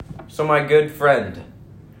So my good friend,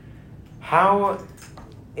 how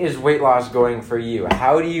is weight loss going for you?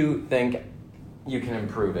 How do you think you can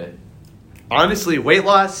improve it? Honestly, weight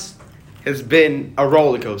loss has been a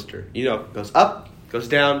roller coaster. Goes up, goes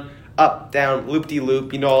down, up, down,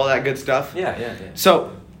 loop-de-loop, all that good stuff. Yeah.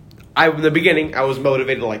 So, in the beginning, I was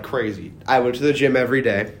motivated like crazy. I went to the gym every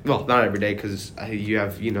day. Well, not every day, because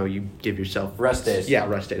you give yourself... Rest days. Yeah,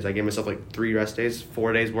 rest days. I gave myself like 3 rest days,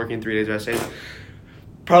 4 days working, 3 days rest days.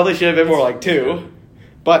 Probably should have been more like 2.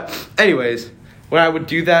 But, anyways, when I would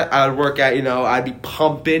do that, I would work out, I'd be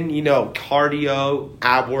pumping, cardio,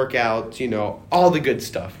 ab workouts, all the good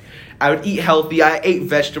stuff. I would eat healthy. I ate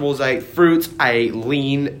vegetables. I ate fruits. I ate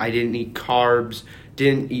lean. I didn't eat carbs.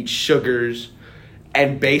 Didn't eat sugars.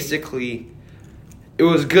 And basically, it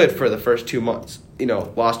was good for the first 2 months.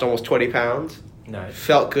 Lost almost 20 pounds. Nice.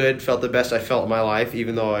 Felt good. Felt the best I felt in my life,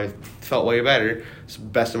 even though I felt way better. It's the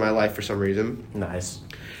best of my life for some reason. Nice.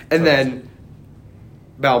 And then,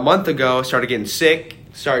 about a month ago, I started getting sick.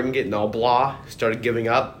 Started getting all blah. Started giving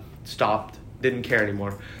up. Stopped. Didn't care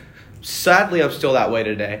anymore. Sadly, I'm still that way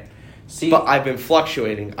today. But I've been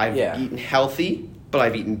fluctuating. I've eaten healthy, but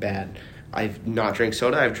I've eaten bad. I've not drank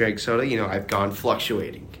soda. I've drank soda. I've gone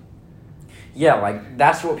fluctuating. Yeah,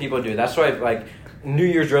 that's what people do. That's why, New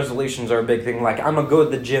Year's resolutions are a big thing. I'm going to go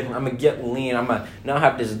to the gym. I'm going to get lean. I'm going to not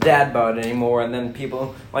have this dad bod anymore. And then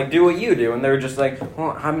people, do what you do. And they're just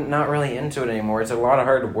well, I'm not really into it anymore. It's a lot of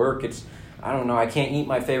hard work. I don't know. I can't eat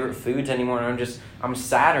my favorite foods anymore. And I'm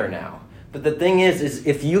sadder now. But the thing is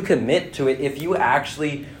if you commit to it, if you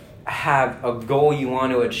actually have a goal you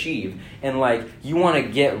want to achieve and you want to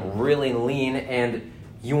get really lean and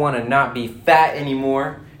you want to not be fat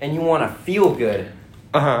anymore and you want to feel good,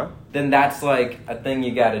 then that's a thing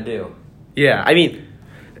you got to do. Yeah,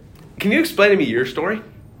 can you explain to me your story?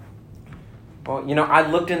 Well, I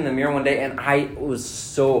looked in the mirror one day and I was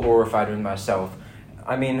so horrified with myself.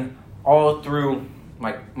 All through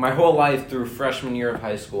my whole life through freshman year of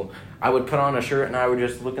high school, I would put on a shirt and I would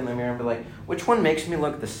just look in the mirror and be like, which one makes me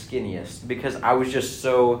look the skinniest? Because I was just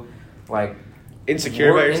so, insecure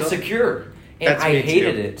about yourself? Insecure. And I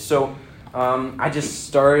hated it. So I just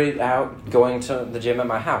started out going to the gym at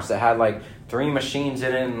my house that had, 3 machines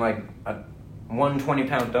in it and, a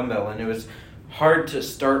 120-pound dumbbell. And it was hard to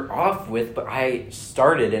start off with, but I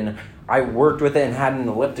started and I worked with it and had an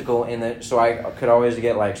elliptical in it so I could always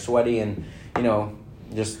get, sweaty and,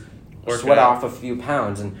 just sweat off a few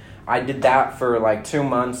pounds. And I did that for 2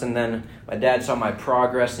 months, and then my dad saw my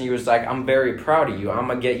progress, and he was like, I'm very proud of you. I'm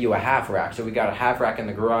going to get you a half rack. So we got a half rack in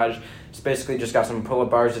the garage. It's basically just got some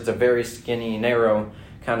pull-up bars. It's a very skinny, narrow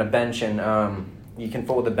kind of bench, and you can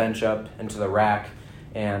fold the bench up into the rack.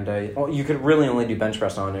 And you could really only do bench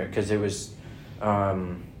press on it because it was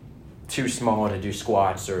too small to do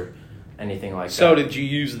squats or anything like that. So did you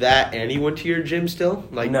use that and you went to your gym still?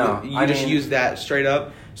 No. You just used that straight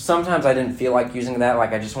up? Sometimes I didn't feel like using that.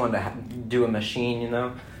 I just wanted to do a machine,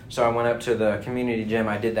 So I went up to the community gym.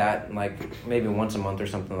 I did that maybe once a month or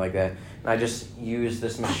something like that. And I just used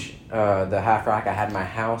this the half rack I had in my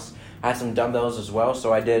house. I had some dumbbells as well,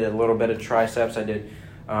 so I did a little bit of triceps. I did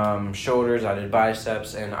shoulders, I did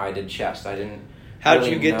biceps, and I did chest. I didn't How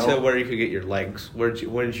did you get to where you could get your legs? When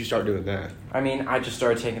did you start doing that? I just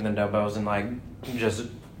started taking the dumbbells and just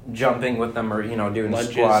jumping with them or doing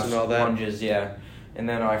lunges squats, and all that. Lunges, yeah. And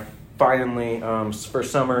then I finally for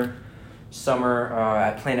summer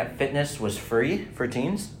at Planet Fitness was free for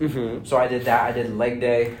teens. Mm-hmm. So I did that. I did leg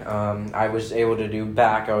day. I was able to do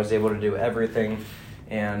back. I was able to do everything,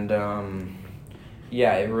 and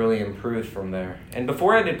it really improved from there. And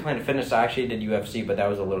before I did Planet Fitness, I actually did UFC, but that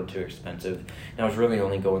was a little too expensive. And I was really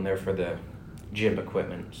only going there for the gym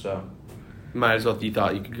equipment, so. Might as well if you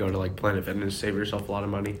thought you could go to Planet Fitness, save yourself a lot of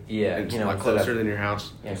money. Yeah. It's a lot closer than your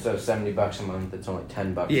house. Yeah, instead of $70 a month, it's only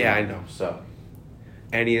 $10 Yeah, a month. I know. So.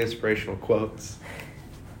 Any inspirational quotes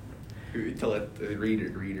to let the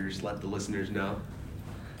readers, let the listeners know?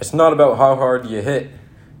 It's not about how hard you hit.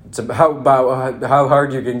 It's about how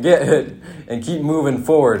hard you can get hit and keep moving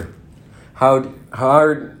forward. How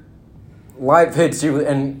hard life hits you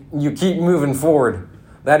and you keep moving forward.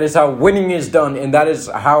 That is how winning is done, and that is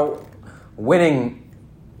how winning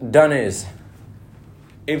done is.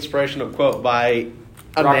 Inspirational quote by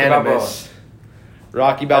Anonymous.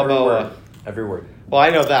 Rocky Balboa. Every word. Well, I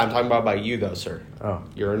know that. I'm talking about by you, though, sir. Oh.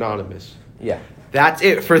 You're anonymous. Yeah. That's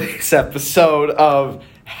it for this episode of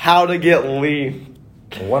How to Get Lean.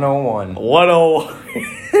 101.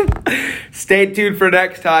 101. Stay tuned for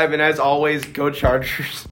next time, and as always, go Chargers.